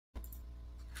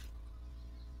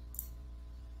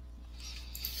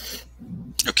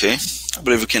Okay, I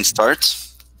believe we can start.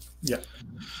 Yeah.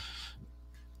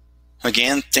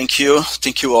 Again, thank you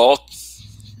all.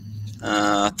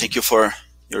 Thank you for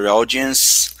your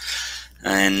audience,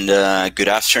 and good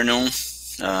afternoon.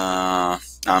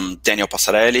 I'm Daniel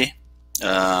Passarelli,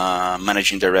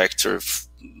 Managing Director of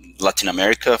Latin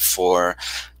America for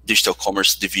Digital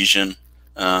Commerce Division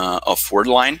of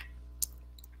Worldline.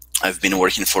 I've been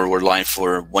working for Worldline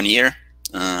for 1 year,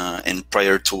 and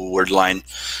prior to Worldline,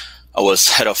 I was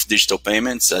head of digital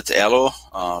payments at Elo,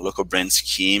 local brand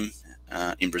scheme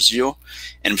in Brazil.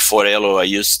 And before Elo, I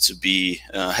used to be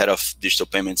head of digital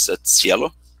payments at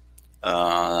Cielo,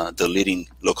 the leading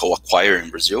local acquirer in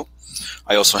Brazil.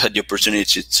 I also had the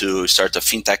opportunity to start a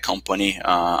fintech company,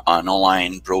 an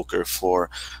online broker for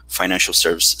financial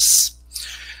services.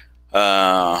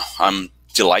 I'm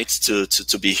delighted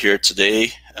to be here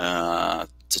today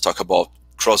to talk about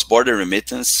cross-border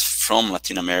remittance from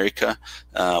Latin America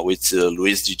with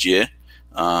Luiz Didier,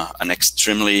 an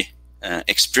extremely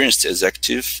experienced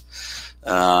executive.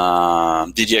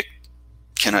 Didier,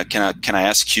 can I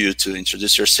ask you to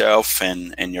introduce yourself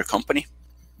and your company?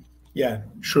 Yeah,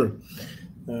 sure.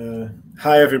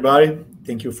 Hi, everybody.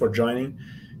 Thank you for joining.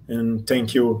 And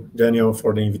thank you, Daniel,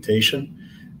 for the invitation.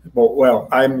 Well,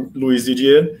 I'm Luiz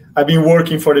Didier. I've been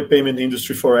working for the payment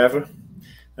industry forever.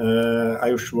 I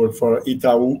used to work for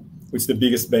Itaú, which is the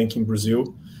biggest bank in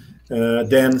Brazil.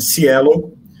 Then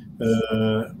Cielo,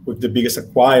 with the biggest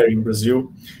acquirer in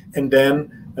Brazil. And then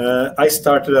I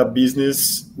started a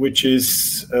business which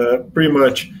is pretty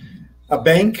much a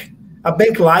bank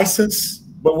license,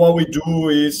 but what we do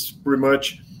is pretty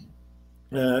much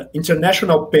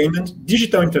international payment,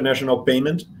 digital international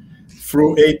payment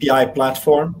through API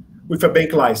platform with a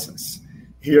bank license.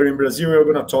 Here in Brazil, we're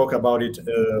going to talk about it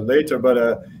later,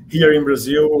 but here in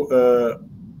Brazil,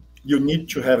 you need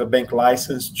to have a bank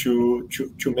license to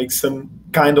make some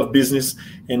kind of business,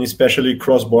 and especially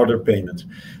cross-border payment.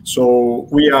 So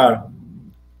we are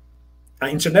an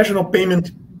international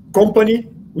payment company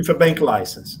with a bank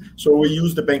license. So we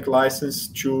use the bank license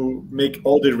to make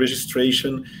all the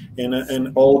registration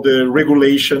and all the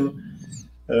regulation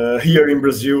here in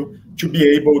Brazil to be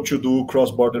able to do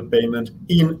cross-border payment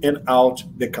in and out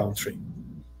the country.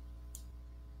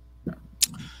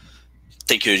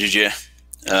 Thank you, Didier.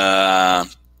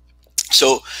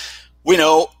 So we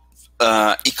know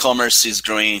e-commerce is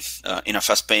growing in a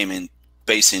fast payment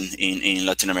pace in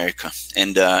Latin America,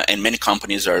 and many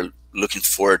companies are looking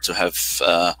forward to have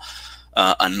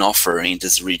an offer in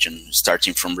this region,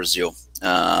 starting from Brazil.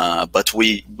 But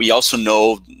we also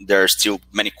know there are still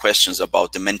many questions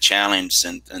about the main challenge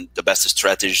and the best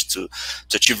strategy to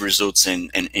achieve results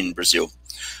in Brazil.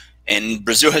 And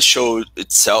Brazil has shown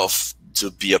itself to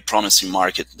be a promising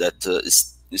market that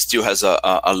still has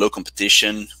a low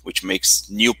competition, which makes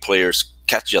new players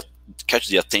catch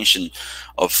the attention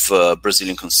of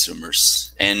Brazilian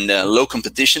consumers. And low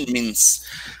competition means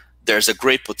there's a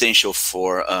great potential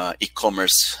for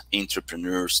e-commerce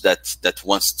entrepreneurs that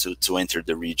wants to enter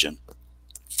the region.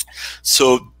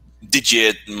 So,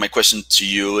 Didier, my question to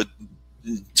you: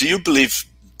 do you believe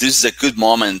this is a good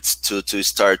moment to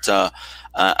start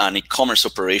an e-commerce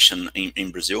operation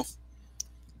in Brazil?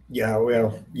 Yeah,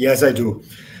 well, yes, I do.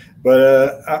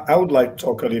 But I would like to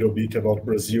talk a little bit about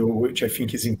Brazil, which I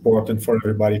think is important for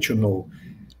everybody to know.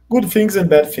 Good things and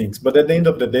bad things, but at the end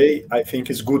of the day, I think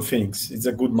it's good things. It's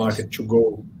a good market to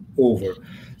go over.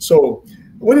 So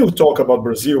when we talk about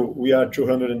Brazil, we are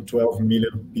 212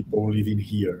 million people living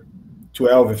here,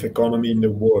 12th economy in the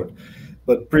world,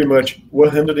 but pretty much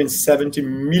 170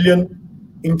 million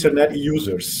internet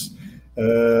users,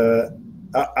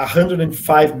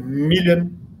 105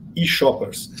 million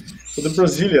e-shoppers. So the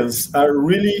Brazilians are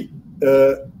really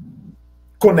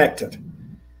connected.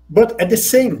 But at the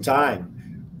same time,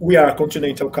 we are a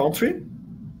continental country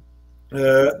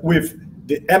with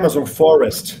the Amazon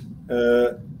forest,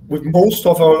 with most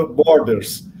of our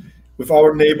borders, with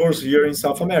our neighbors here in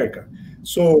South America.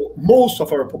 So most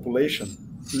of our population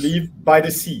live by the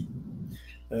sea.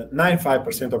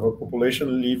 95% of our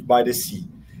population live by the sea.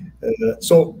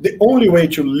 So the only way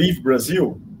to leave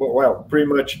Brazil, well, pretty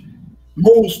much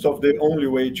most of the only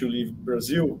way to leave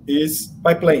Brazil is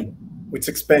by plane, which is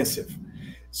expensive.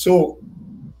 So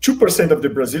 2% of the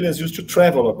Brazilians used to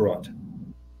travel abroad.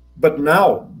 But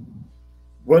now,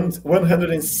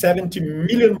 170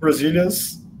 million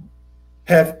Brazilians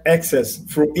have access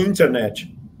through internet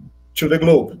to the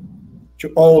globe, to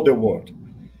all the world.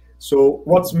 So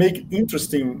what's make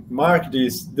interesting market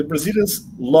is the Brazilians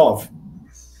love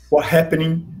what's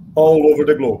happening all over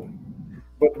the globe,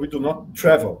 but we do not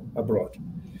travel abroad.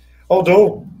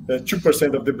 Although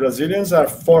 2% of the Brazilians are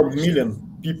 4 million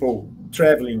people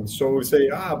traveling. So we say,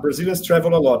 Brazilians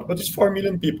travel a lot, but it's 4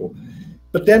 million people.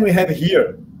 But then we have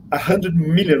here 100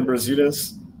 million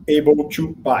Brazilians able to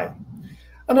buy.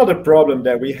 Another problem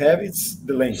that we have is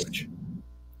the language.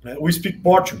 We speak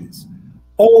Portuguese.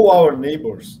 All our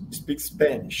neighbors speak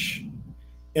Spanish,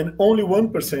 and only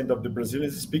 1% of the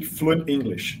Brazilians speak fluent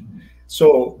English.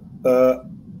 So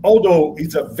although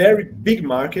it's a very big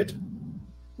market,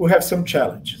 we have some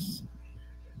challenges.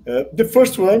 The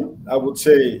first one, I would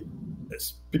say,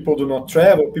 is people do not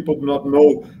travel, people do not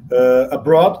know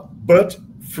abroad, but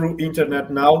through internet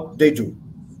now, they do.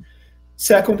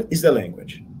 Second is the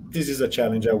language. This is a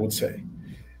challenge, I would say.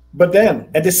 But then,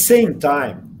 at the same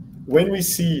time, when we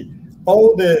see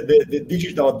all the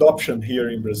digital adoption here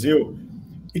in Brazil,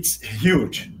 it's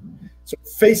huge. So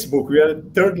Facebook, we are the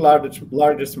third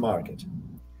largest market.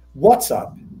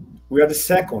 WhatsApp, we are the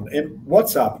second. And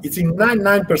WhatsApp, it's in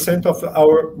 99% of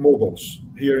our mobiles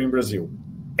here in Brazil.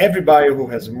 Everybody who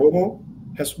has a mobile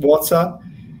has WhatsApp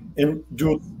and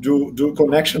do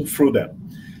connection through them.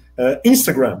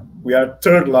 Instagram, we are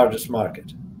third largest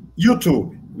market.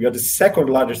 YouTube, we are the second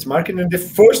largest market and the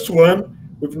first one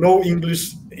with no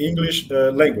English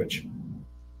language,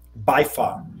 by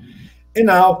far. And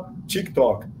now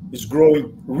TikTok is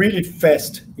growing really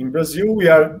fast. In Brazil, we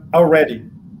are already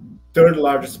third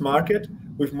largest market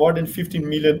with more than 15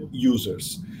 million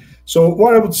users. So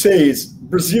what I would say is,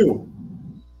 Brazil,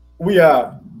 we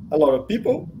are a lot of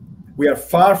people, we are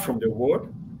far from the world,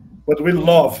 but we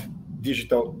love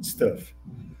digital stuff.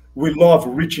 We love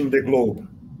reaching the globe.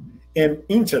 And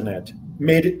internet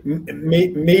made it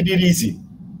easy,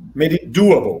 made it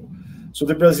doable. So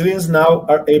the Brazilians now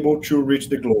are able to reach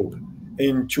the globe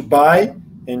and to buy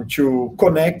and to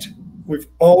connect with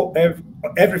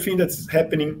everything that's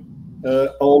happening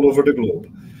all over the globe.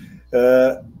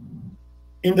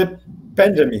 In the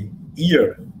pandemic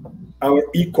year, our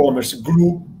e-commerce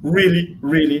grew really,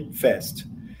 really fast,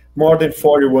 more than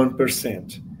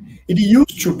 41%. It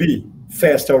used to be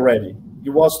fast already. It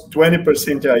was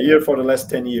 20% a year for the last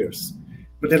 10 years.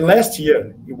 But the last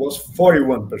year, it was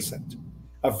 41%,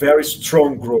 a very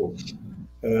strong growth.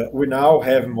 We now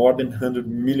have more than 100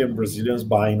 million Brazilians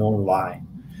buying online.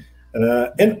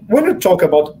 And when we talk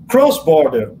about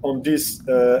cross-border on this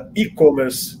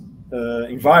e-commerce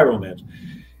environment,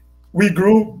 we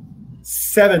grew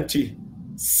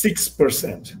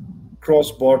 76%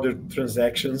 cross-border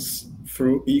transactions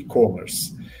through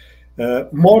e-commerce.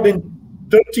 More than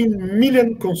 13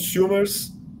 million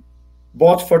consumers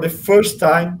bought for the first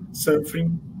time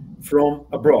something from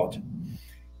abroad.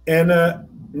 And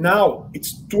now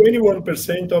it's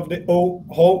 21% of the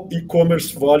whole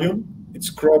e-commerce volume. It's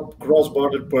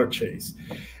cross-border purchase.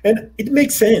 And it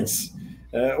makes sense.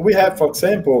 We have, for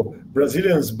example,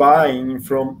 Brazilians buying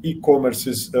from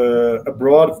e-commerces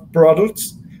abroad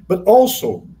products, but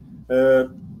also the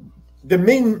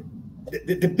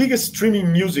biggest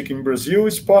streaming music in Brazil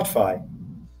is Spotify.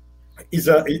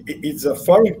 It's a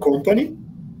foreign company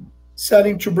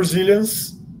selling to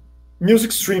Brazilians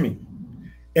music streaming.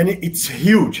 And it's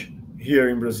huge here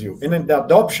in Brazil. And then the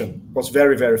adoption was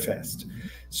very, very fast.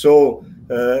 So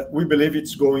we believe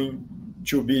it's going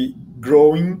to be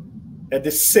growing at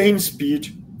the same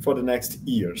speed for the next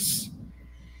years.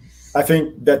 I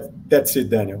think that's it,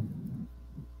 Daniel.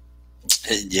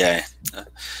 Yeah.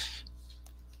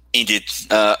 Indeed,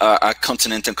 a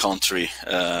continental country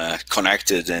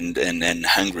connected and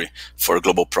hungry for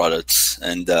global products.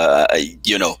 And,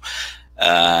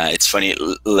 it's funny,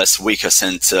 last week I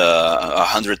sent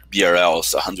 100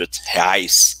 BRLs, 100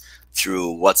 reais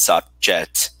through WhatsApp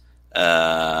chat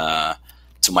to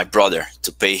my brother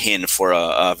to pay him for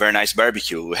a very nice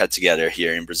barbecue we had together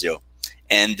here in Brazil.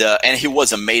 And he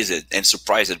was amazed and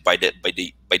surprised by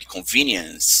the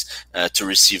convenience to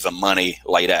receive a money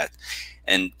like that.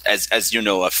 And as you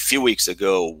know, a few weeks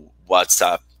ago,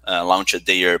 WhatsApp launched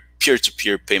their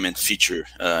peer-to-peer payment feature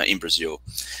in Brazil,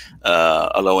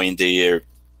 allowing their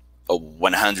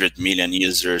 100 million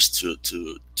users to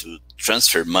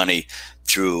transfer money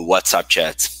through WhatsApp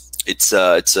chat. It's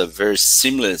a very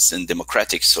seamless and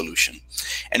democratic solution.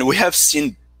 And we have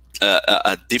seen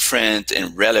a different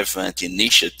and relevant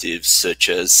initiatives such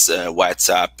as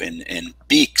WhatsApp and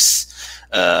Bexs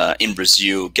in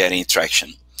Brazil getting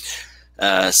traction.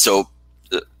 So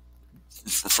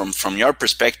from your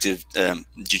perspective,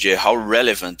 DJ, how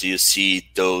relevant do you see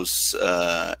those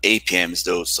APMs,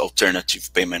 those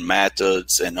alternative payment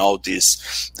methods, and all these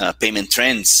payment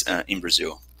trends in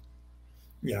Brazil?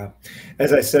 Yeah,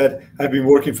 as I said, I've been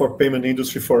working for payment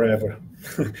industry forever.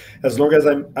 As long as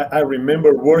I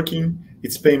remember working,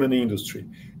 it's payment industry.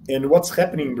 And what's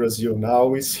happening in Brazil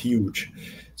now is huge.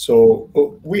 So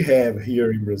we have here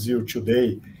in Brazil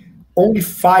today, only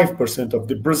 5% of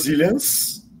the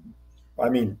Brazilians, I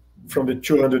mean, from the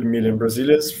 200 million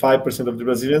Brazilians, 5% of the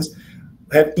Brazilians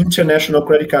have international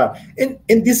credit card. And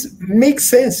this makes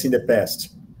sense in the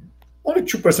past. Only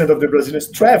 2% of the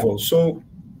Brazilians travel, so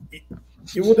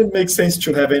it wouldn't make sense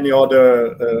to have any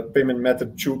other payment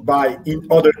method to buy in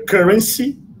other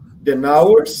currency than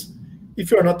ours if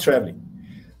you're not traveling.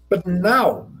 But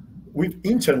now, with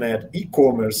internet,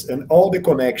 e-commerce, and all the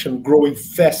connection growing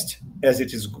fast as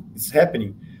it's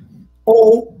happening,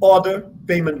 all other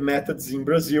payment methods in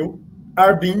Brazil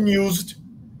are being used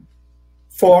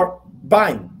for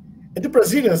buying. And the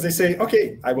Brazilians, they say,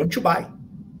 okay, I want to buy.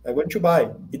 I want to buy.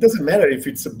 It doesn't matter if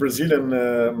it's a Brazilian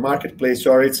marketplace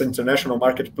or it's an international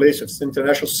marketplace, it's an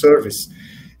international service.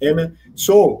 And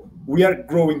so we are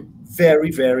growing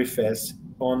very, very fast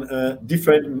on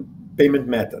different payment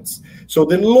methods. So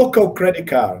the local credit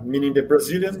card, meaning the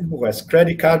Brazilian who has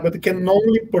credit card, but can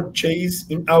only purchase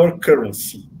in our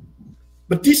currency.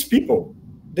 But these people,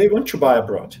 they want to buy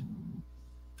abroad.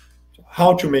 So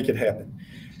how to make it happen?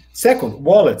 Second,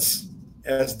 wallets.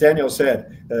 As Daniel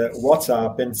said,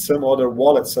 WhatsApp and some other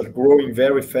wallets are growing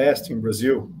very fast in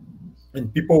Brazil.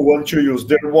 And people want to use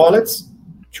their wallets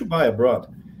to buy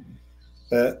abroad.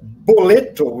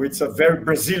 Boleto, it's a very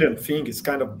Brazilian thing. It's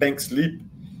kind of bank slip.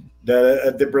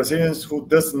 The Brazilians who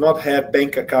does not have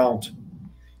bank account,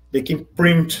 they can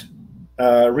print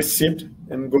a receipt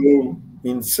and go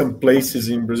in some places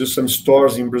in Brazil, some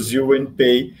stores in Brazil and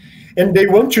pay. And they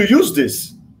want to use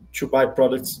this to buy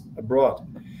products abroad.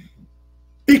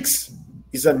 Bexs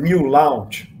is a new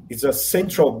launch. It's a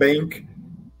central bank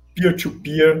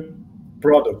peer-to-peer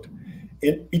product.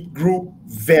 And it grew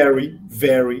very,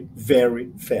 very,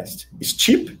 very fast. It's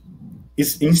cheap,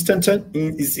 it's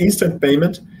instant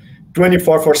payment,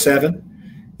 24/7.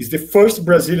 It's the first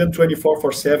Brazilian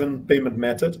 24/7 payment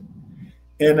method.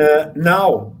 And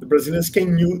now the Brazilians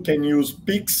can use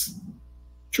Bexs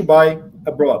to buy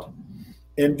abroad.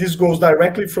 And this goes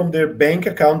directly from their bank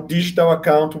account, digital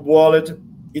account, wallet,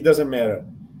 it doesn't matter.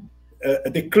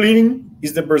 The clearing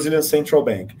is the Brazilian central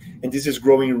bank. And this is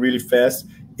growing really fast.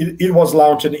 It was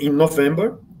launched in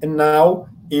November. And now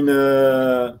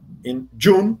in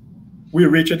June, we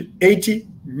reached 80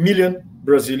 million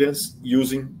Brazilians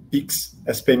using Bexs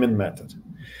as payment method.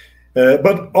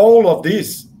 But all of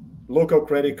this, local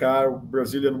credit card,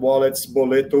 Brazilian wallets,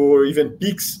 Boleto, or even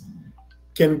Bexs,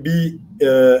 can be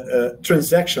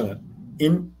transactional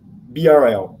in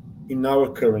BRL, in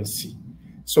our currency.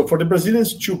 So for the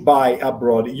Brazilians to buy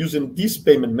abroad using this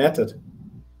payment method,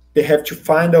 they have to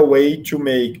find a way to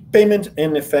make payment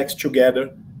and FX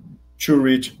together to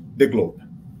reach the globe.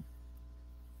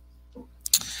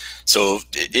 So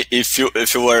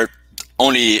if you were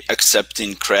only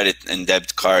accepting credit and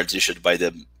debit cards issued by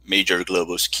the major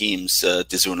global schemes,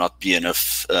 this will not be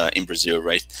enough in Brazil,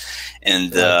 right?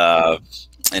 And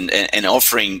and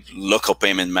offering local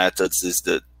payment methods is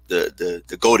the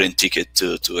golden ticket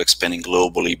to expanding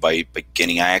globally by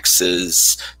getting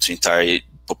access to entire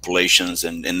populations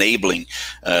and enabling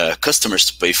customers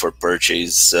to pay for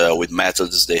purchase with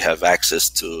methods they have access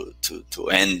to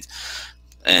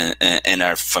and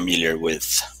are familiar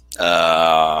with.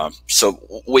 So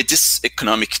with this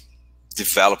economic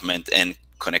development and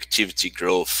connectivity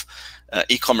growth,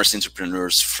 e-commerce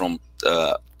entrepreneurs from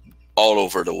all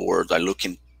over the world are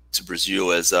looking to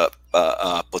Brazil as a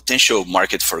potential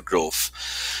market for growth.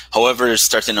 However,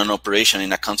 starting an operation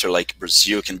in a country like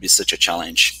Brazil can be such a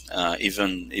challenge,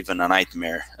 even a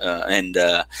nightmare. And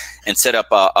set up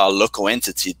a local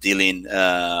entity dealing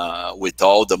with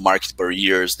all the market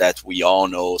barriers that we all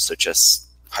know, such as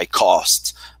high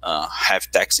cost,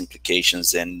 have tax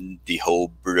implications, and the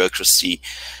whole bureaucracy.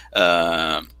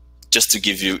 Just to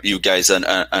give you guys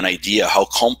an idea how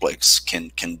complex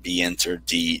can be entered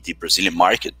the Brazilian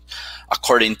market,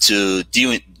 according to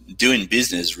Doing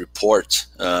Business report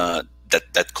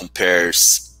that compares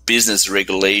business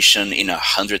regulation in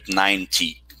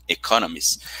 190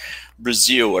 economies,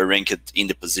 Brazil are ranked in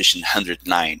the position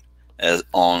 109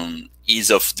 on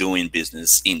Ease of Doing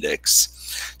Business Index.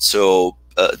 So,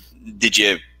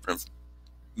 Didier,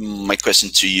 my question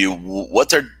to you: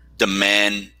 what are the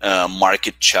main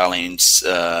market challenge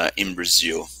in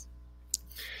Brazil?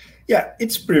 Yeah,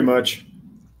 it's pretty much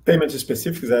payment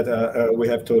specific that we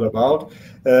have talked about.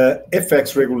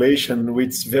 FX regulation, which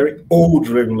is very old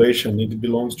regulation, it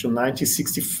belongs to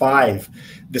 1965.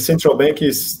 The central bank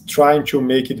is trying to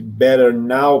make it better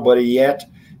now, but yet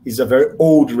is a very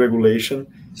old regulation.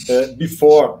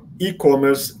 Before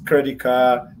e-commerce, credit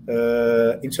card,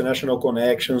 international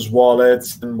connections,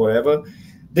 wallets, and whatever.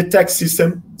 The tax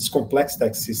system is complex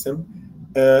tax system.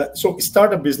 So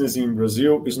start a business in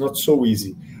Brazil is not so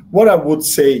easy. What I would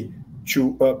say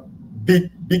to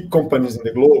big companies in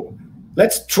the globe,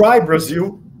 let's try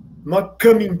Brazil, not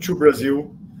coming to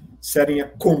Brazil, setting a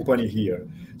company here.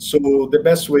 So the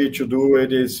best way to do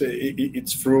it is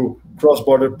it's through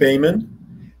cross-border payment.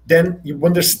 Then you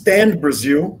understand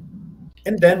Brazil,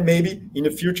 and then maybe in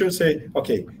the future say,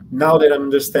 okay, now that I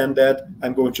understand that,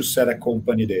 I'm going to set a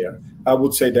company there. I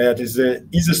would say that is the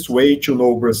easiest way to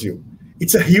know Brazil.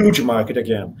 It's a huge market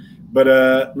again,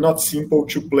 but not simple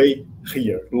to play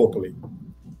here locally.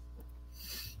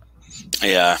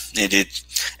 Yeah, indeed.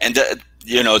 And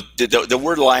you know, the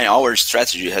Worldline, our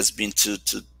strategy has been to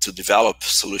develop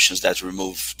solutions that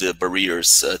remove the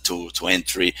barriers to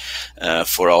entry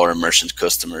for our merchant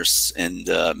customers. And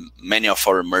many of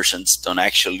our merchants don't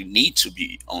actually need to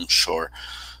be onshore.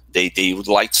 They would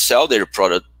like to sell their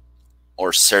product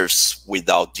or service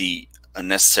without the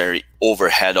unnecessary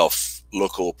overhead of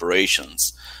local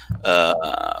operations.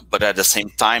 But at the same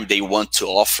time, they want to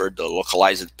offer the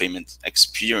localized payment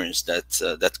experience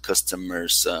that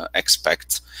customers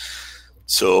expect.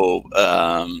 So,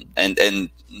 and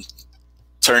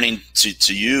turning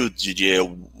to you, Didier,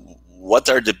 what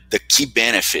are the key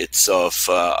benefits of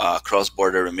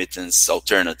cross-border remittance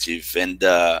alternative? And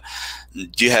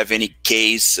do you have any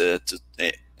case to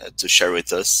share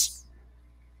with us?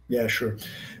 Yeah, sure.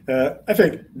 I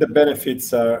think the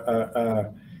benefits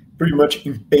are pretty much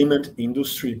in payment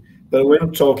industry. But when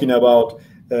I'm talking about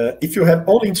if you have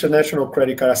only international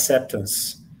credit card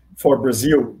acceptance for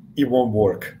Brazil, it won't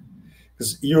work,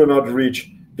 because you will not reach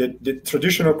the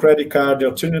traditional credit card, the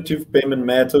alternative payment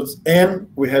methods, and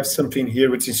we have something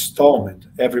here which is installment.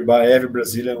 Every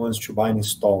Brazilian wants to buy in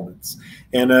installments.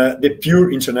 And the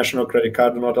pure international credit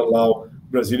card do not allow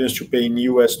Brazilians to pay in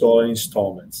US dollar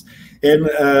installments. And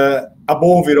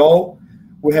above it all,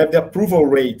 we have the approval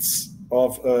rates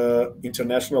of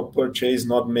international purchase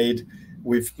not made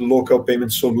with local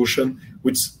payment solution,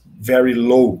 which is very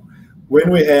low. When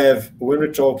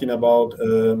we're talking about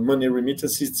money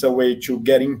remittance, it's a way to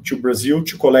get into Brazil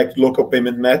to collect local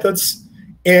payment methods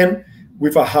and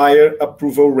with a higher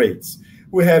approval rates.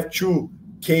 We have two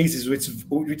cases which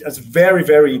is very,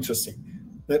 very interesting.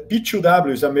 The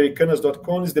P2W is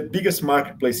Americanas.com, is the biggest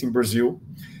marketplace in Brazil,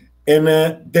 and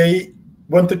they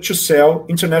wanted to sell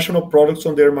international products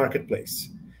on their marketplace.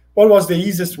 What was the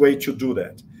easiest way to do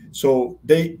that? So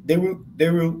they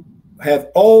will have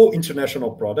all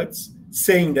international products,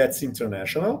 saying that's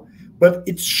international, but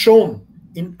it's shown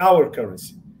in our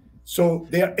currency. So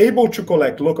they are able to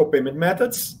collect local payment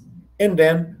methods, and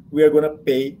then we are going to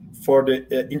pay for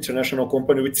the international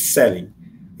company with selling.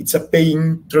 It's a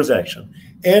paying transaction.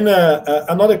 And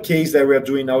another case that we are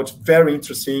doing now, it's very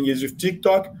interesting, is with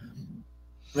TikTok.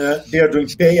 They are doing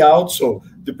payouts. So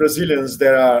the Brazilians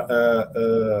that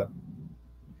are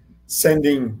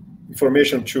sending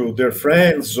information to their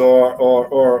friends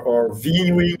or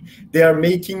viewing, they are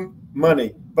making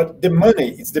money. But the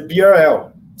money, it's the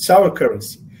BRL, it's our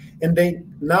currency. And they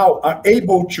now are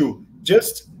able to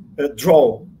just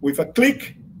draw with a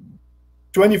click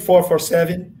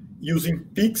 24/7 using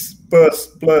Pix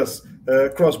plus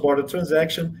cross-border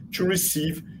transaction to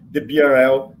receive the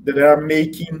BRL that they are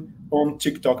making on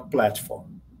TikTok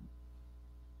platform.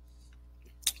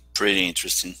 Pretty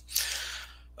interesting.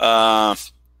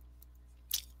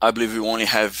 I believe we only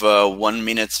have 1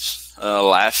 minute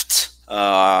left.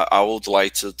 I would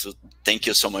like to thank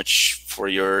you so much for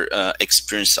your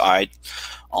experience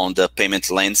on the payment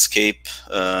landscape,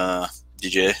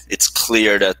 DJ. It's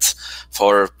clear that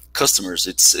for customers,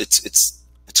 it's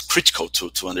critical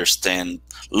to understand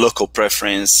local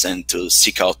preference and to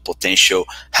seek out potential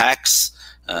hacks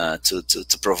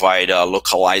to provide a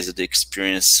localized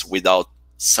experience without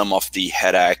some of the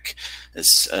headache,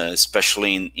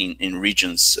 especially in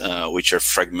regions which are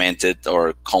fragmented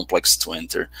or complex to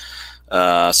enter.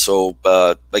 So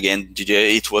again,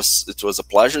 DJ, it was a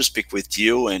pleasure to speak with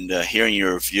you and hearing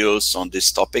your views on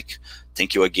this topic.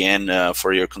 Thank you again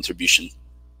for your contribution.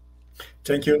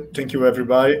 Thank you,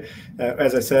 everybody.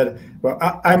 As I said, well,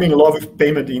 I'm in love with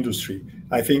payment industry.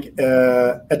 I think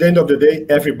at the end of the day,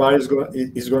 everybody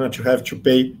is going to have to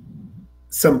pay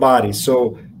somebody.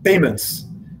 So payments,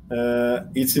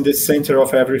 it's in the center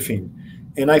of everything.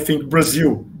 And I think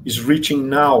Brazil is reaching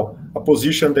now a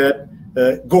position that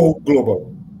go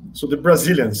global. So the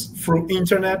Brazilians, through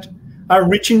internet, are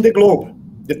reaching the globe,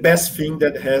 the best thing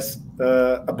that has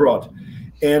abroad.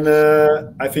 And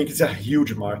I think it's a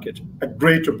huge market, a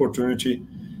great opportunity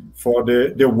for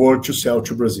the world to sell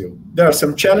to Brazil. There are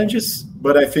some challenges,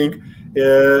 but I think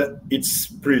it's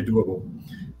pretty doable.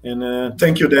 And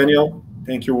thank you, Daniel.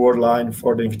 Thank you, Worldline,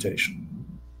 for the invitation.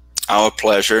 Our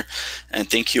pleasure, and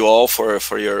thank you all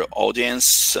for your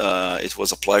audience. It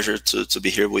was a pleasure to be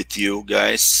here with you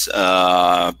guys.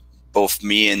 Both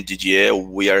me and Didier,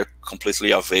 we are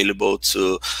completely available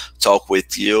to talk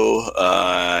with you.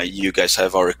 You guys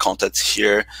have our contact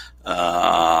here.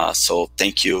 So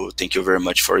thank you very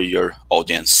much for your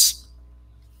audience.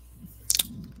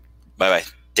 Bye bye.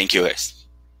 Thank you guys.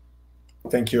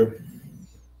 Thank you.